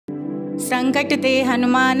संकट ते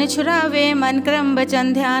हनुमान छुड़ावे, मन क्रम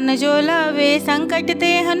वचन ध्यान जो लावे। संकट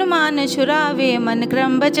ते हनुमान छुड़ावे, मन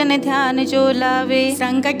क्रम वचन ध्यान जो लावे।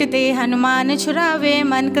 संकट ते हनुमान छुड़ावे,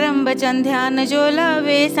 मन क्रम वचन ध्यान जो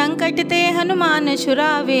लावे। संकट ते हनुमान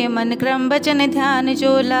छुड़ावे, मन क्रम वचन ध्यान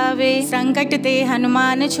जो लावे। संकट ते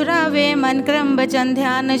हनुमान छुड़ावे, मन क्रम वचन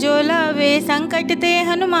ध्यान जो लावे। संकट ते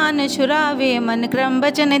हनुमान छुड़ावे, मन क्रम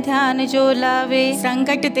वचन ध्यान जो लावे।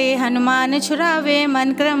 संकट ते हनुमान छुड़ावे,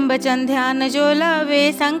 मन क्रम वचन ध्यान जो लावे।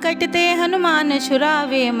 संकट ते हनुमान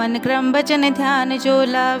छुड़ावे, मन क्रम वचन ध्यान जो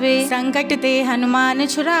लावे। संकट ते हनुमान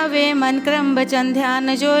छुड़ावे, मन क्रम वचन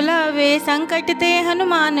ध्यान जो लावे। संकट ते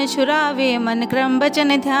हनुमान छुड़ावे, मन क्रम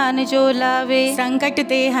वचन ध्यान जो लावे। संकट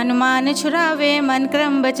ते हनुमान छुड़ावे, मन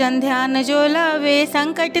क्रम वचन ध्यान जो लावे।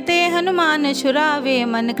 संकट ते हनुमान छुड़ावे,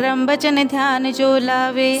 मन क्रम वचन ध्यान जो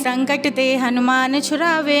लावे। संकट ते हनुमान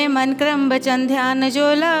छुड़ावे, मन क्रम वचन ध्यान जो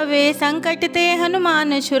लावे। संकट ते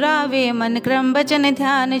हनुमान छुड़ावे, मन क्रम वचन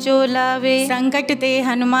ध्यान जो लावे। संकट ते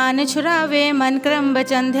हनुमान छुड़ावे, मन क्रम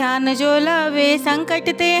वचन ध्यान जो लावे। संकट ते हनुमान छुड़ावे, मन क्रम वचन ध्यान जो लावे।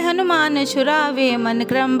 संकट ते हनुमान छुड़ावे, मन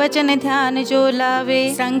क्रम वचन ध्यान जो लावे।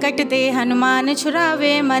 संकट ते हनुमान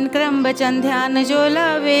छुड़ावे, मन क्रम वचन ध्यान जो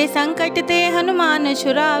लावे। संकट ते हनुमान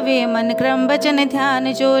छुड़ावे, मन क्रम वचन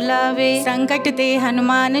ध्यान जो लावे। संकट ते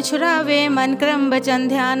हनुमान छुड़ावे, मन क्रम वचन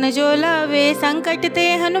ध्यान जो लावे। संकट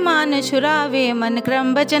ते हनुमान छुड़ावे, मन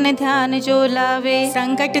क्रम वचन ध्यान जो लावे।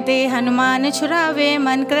 संकट ते हनुमान छुड़ावे,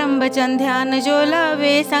 मन क्रम वचन ध्यान जो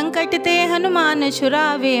लावे। संकट ते हनुमान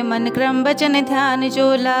छुड़ावे, मन क्रम वचन ध्यान जो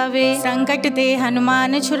लावे। संकट ते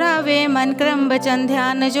हनुमान छुड़ावे, मन क्रम वचन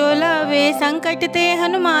ध्यान जो लावे। संकट ते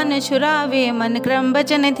हनुमान छुड़ावे, मन क्रम वचन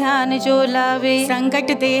ध्यान जो लावे। संकट ते हनुमान छुड़ावे, मन क्रम वचन ध्यान जो लावे। संकट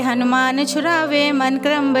ते हनुमान छुड़ावे, मन क्रम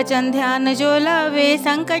वचन ध्यान जो लावे।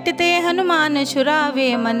 संकट ते हनुमान छुड़ावे,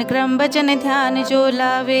 मन क्रम वचन ध्यान जो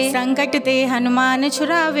लावे। संकट ते हनुमान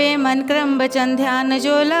छुड़ावे, मन क्रम वचन ध्यान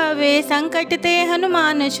जो लावे। संकट ते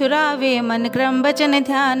हनुमान छुड़ावे, मन क्रम वचन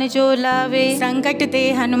ध्यान जो लावे। संकट ते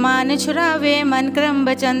हनुमान छुड़ावे, मन क्रम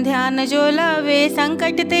वचन ध्यान जो लावे।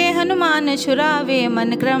 संकट ते हनुमान छुड़ावे,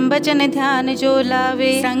 मन क्रम वचन ध्यान जो लावे।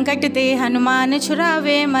 संकट ते हनुमान छुड़ावे, मन क्रम वचन ध्यान जो लावे। संकट ते हनुमान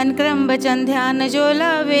छुड़ावे, मन क्रम वचन ध्यान जो लावे। संकट ते हनुमान छुड़ावे, मन क्रम वचन ध्यान जो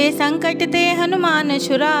लावे। संकट ते हनुमान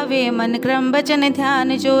छुड़ावे, मन क्रम वचन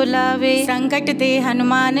ध्यान जो लावे। संकट ते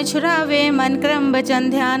हनुमान छुड़ावे, मन क्रम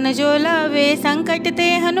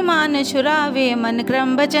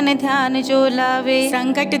वचन ध्यान जो लावे।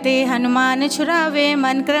 संकट ते हनुमान छुड़ावे,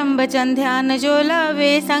 मन क्रम वचन ध्यान जो लावे।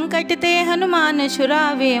 संकट ते हनुमान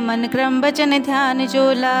छुड़ावे, मन क्रम वचन ध्यान जो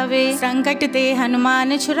लावे। संकट ते हनुमान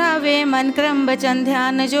छुड़ावे, मन क्रम वचन ध्यान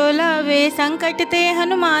जो लावे। संकट ते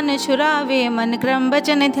हनुमान छुड़ावे, मन क्रम वचन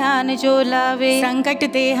ध्यान जो लावे। संकट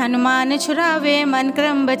ते हनुमान छुड़ावे, मन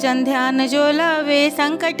क्रम वचन ध्यान जो लावे।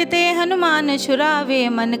 संकट ते हनुमान छुड़ावे, मन क्रम वचन ध्यान जो लावे। संकट ते हनुमान छुड़ावे,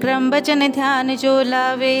 मन क्रम वचन ध्यान जो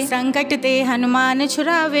लावे। संकट ते हनुमान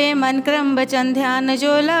छुड़ावे, मन क्रम वचन ध्यान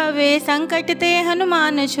जो लावे।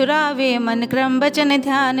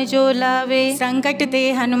 संकट ते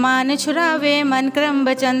हनुमान छुड़ावे, मन क्रम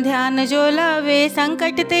वचन ध्यान जो लावे। संकट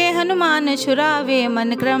ते हनुमान छुड़ावे, मन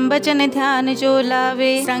क्रम वचन ध्यान जो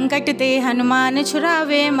लावे। संकट ते हनुमान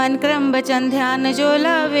छुड़ावे, मन क्रम वचन ध्यान जो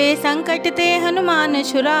लावे। संकट ते हनुमान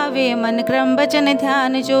छुड़ावे, मन क्रम वचन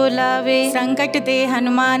ध्यान जो लावे। संकट ते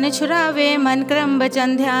हनुमान छुड़ावे, मन क्रम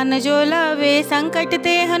वचन ध्यान जो लावे। संकट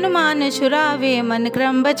ते हनुमान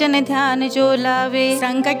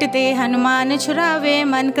छुड़ावे,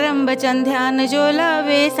 मन क्रम वचन ध्यान जो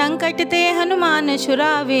लावे। संकट ते हनुमान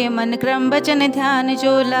छुड़ावे, मन क्रम वचन ध्यान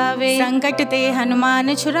जो लावे। संकट ते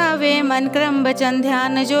हनुमान छुड़ावे, मन क्रम वचन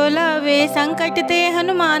ध्यान जो लावे। संकट ते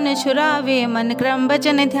हनुमान छुड़ावे, मन क्रम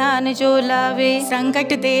वचन ध्यान जो लावे।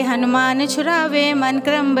 संकट ते हनुमान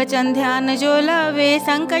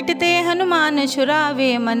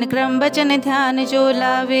छुड़ावे, मन क्रम वचन ध्यान जो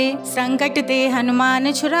लावे। संकट ते हनुमान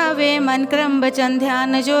छुड़ावे, मन क्रम वचन ध्यान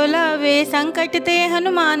जो लावे। संकट ते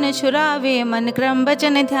हनुमान छुड़ावे, मन क्रम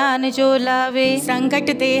वचन ध्यान जो लावे। संकट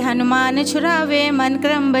ते हनुमान छुड़ावे, मन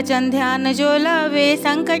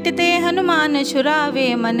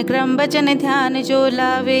क्रम वचन ध्यान जो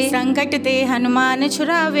लावे। संकट ते हनुमान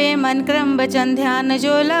छुड़ावे, मन क्रम वचन ध्यान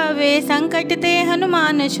जो लावे। संकट ते हनुमान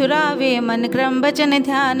छुड़ावे, मन क्रम वचन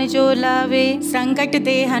ध्यान जो लावे। संकट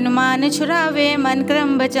ते हनुमान छुड़ावे, मन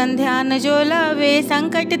क्रम वचन ध्यान जो लावे।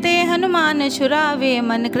 संकट ते हनुमान छुड़ावे,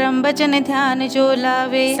 मन क्रम वचन ध्यान जो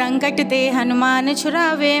लावे। संकट ते हनुमान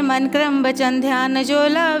छुड़ावे, मन क्रम वचन ध्यान जो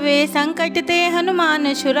लावे। संकट ते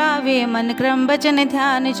हनुमान छुड़ावे, मन क्रम वचन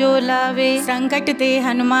ध्यान जो लावे। संकट ते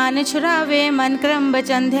हनुमान छुड़ावे, मन क्रम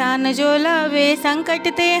वचन ध्यान जो लावे। संकट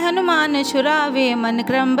ते हनुमान छुड़ावे, मन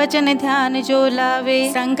क्रम वचन ध्यान जो लावे।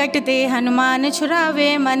 संकट ते हनुमान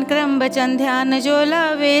छुड़ावे, मन क्रम वचन ध्यान जो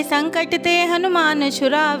लावे। संकट ते हनुमान हनुमान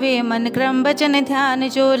छुरावे मन क्रम वचन ध्यान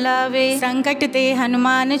जो लावे। संकट ते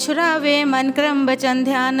हनुमान छुरावे मन क्रम वचन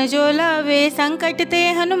ध्यान जो लावे। संकट ते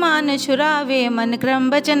हनुमान छुरावे मन क्रम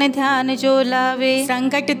वचन ध्यान जो लावे।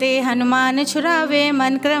 संकट ते हनुमान छुरावे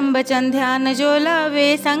मन क्रम वचन ध्यान जो लावे।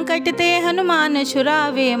 संकट ते हनुमान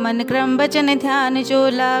छुरावे मन क्रम वचन ध्यान जो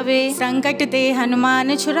लावे। संकट ते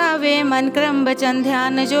हनुमान छुरावे मन क्रम वचन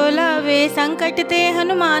ध्यान जो लावे। संकट ते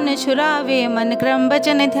हनुमान छुरावे मन क्रम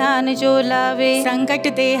वचन ध्यान जो लावे। संकट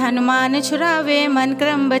ते हनुमान छुरावे मन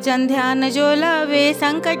क्रम वचन ध्यान जो लावे।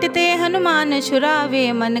 संकट ते हनुमान छुरावे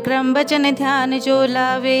मन क्रम वचन ध्यान जो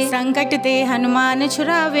लावे। संकट ते हनुमान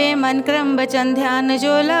छुरावे मन क्रम वचन ध्यान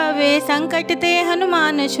जो लावे। संकट ते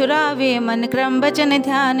हनुमान छुरावे मन क्रम वचन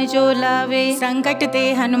ध्यान जो लावे। संकट ते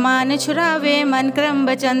हनुमान छुरावे मन क्रम वचन ध्यान जो लावे। संकट ते हनुमान छुरावे मन क्रम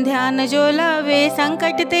वचन ध्यान जो लावे।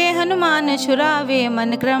 संकट ते हनुमान छुरावे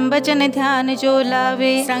मन क्रम वचन ध्यान जो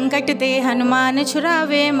लावे। संकट ते हनुमान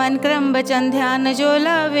छुरावे मन क्रम वचन ध्यान जो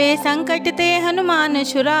लावे। संकट ते हनुमान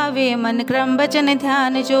छुरावे मन क्रम वचन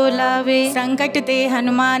ध्यान जो लावे। संकट ते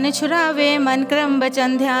हनुमान छुरावे मन क्रम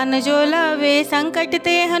वचन ध्यान जो लावे। संकट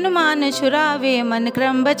ते हनुमान छुरावे मन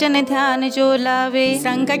क्रम वचन ध्यान जो लावे।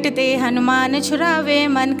 संकट ते हनुमान छुरावे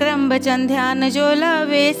मन क्रम वचन ध्यान जो लावे।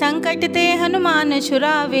 संकट ते हनुमान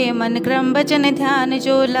छुरावे मन क्रम वचन ध्यान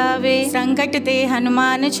जो लावे। संकट ते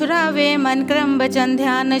हनुमान छुरावे मन क्रम वचन ध्यान जो लावे। संकट ते हनुमान छुरावे मन क्रम वचन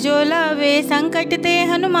ध्यान जो लावे। संकट ते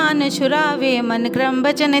हनुमान छुरावे मन क्रम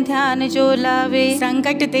वचन ध्यान जो लावे।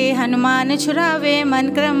 संकट ते हनुमान छुरावे मन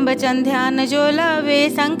क्रम वचन ध्यान जो लावे।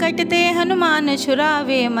 संकट ते हनुमान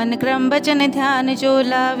छुरावे मन क्रम वचन ध्यान जो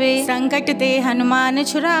लावे। संकट ते हनुमान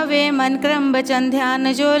छुरावे मन क्रम वचन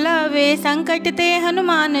ध्यान जो लावे। संकट ते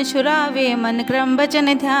हनुमान छुरावे मन क्रम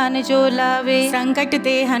वचन ध्यान जो लावे। संकट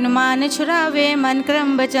ते हनुमान छुरावे मन क्रम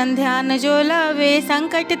वचन ध्यान जो लावे।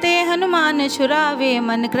 संकट ते हनुमान छुरावे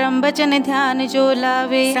मन क्रम वचन ध्यान जो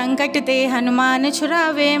लावे। संकट ते हनुमान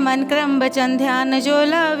छुरावे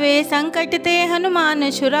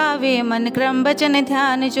मन क्रम वचन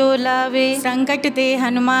ध्यान जो लावे। संकट ते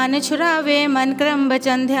हनुमान छुरावे मन क्रम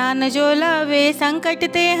वचन ध्यान जो लावे। संकट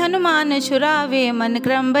ते हनुमान छुरावे मन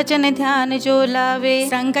क्रम वचन ध्यान जो लावे।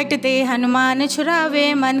 संकट ते हनुमान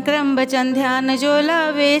छुरावे मन क्रम वचन ध्यान जो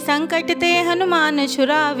लावे। संकट ते हनुमान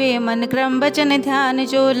छुरावे मन क्रम वचन ध्यान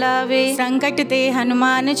जो लावे। संकट ते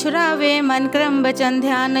हनुमान छुरावे मन क्रम वचन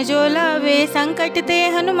ध्यान जो लावे। संकट ते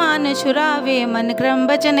हनुमान छुरावे मन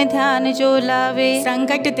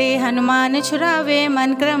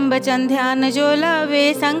क्रम वचन ध्यान जो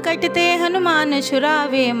लावे। संकट ते हनुमान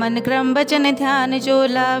छुरावे मन क्रम वचन ध्यान जो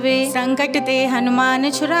लावे। संकट ते हनुमान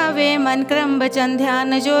छुरावे मन क्रम वचन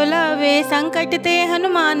ध्यान जो लावे। संकट ते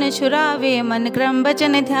हनुमान छुरावे मन क्रम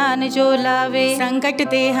वचन ध्यान जो लावे। संकट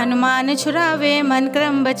ते हनुमान छुरावे मन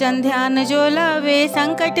क्रम वचन ध्यान जो लावे।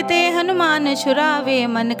 संकट ते हनुमान छुरावे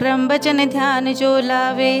मन क्रम वचन ध्यान जो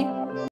लावे।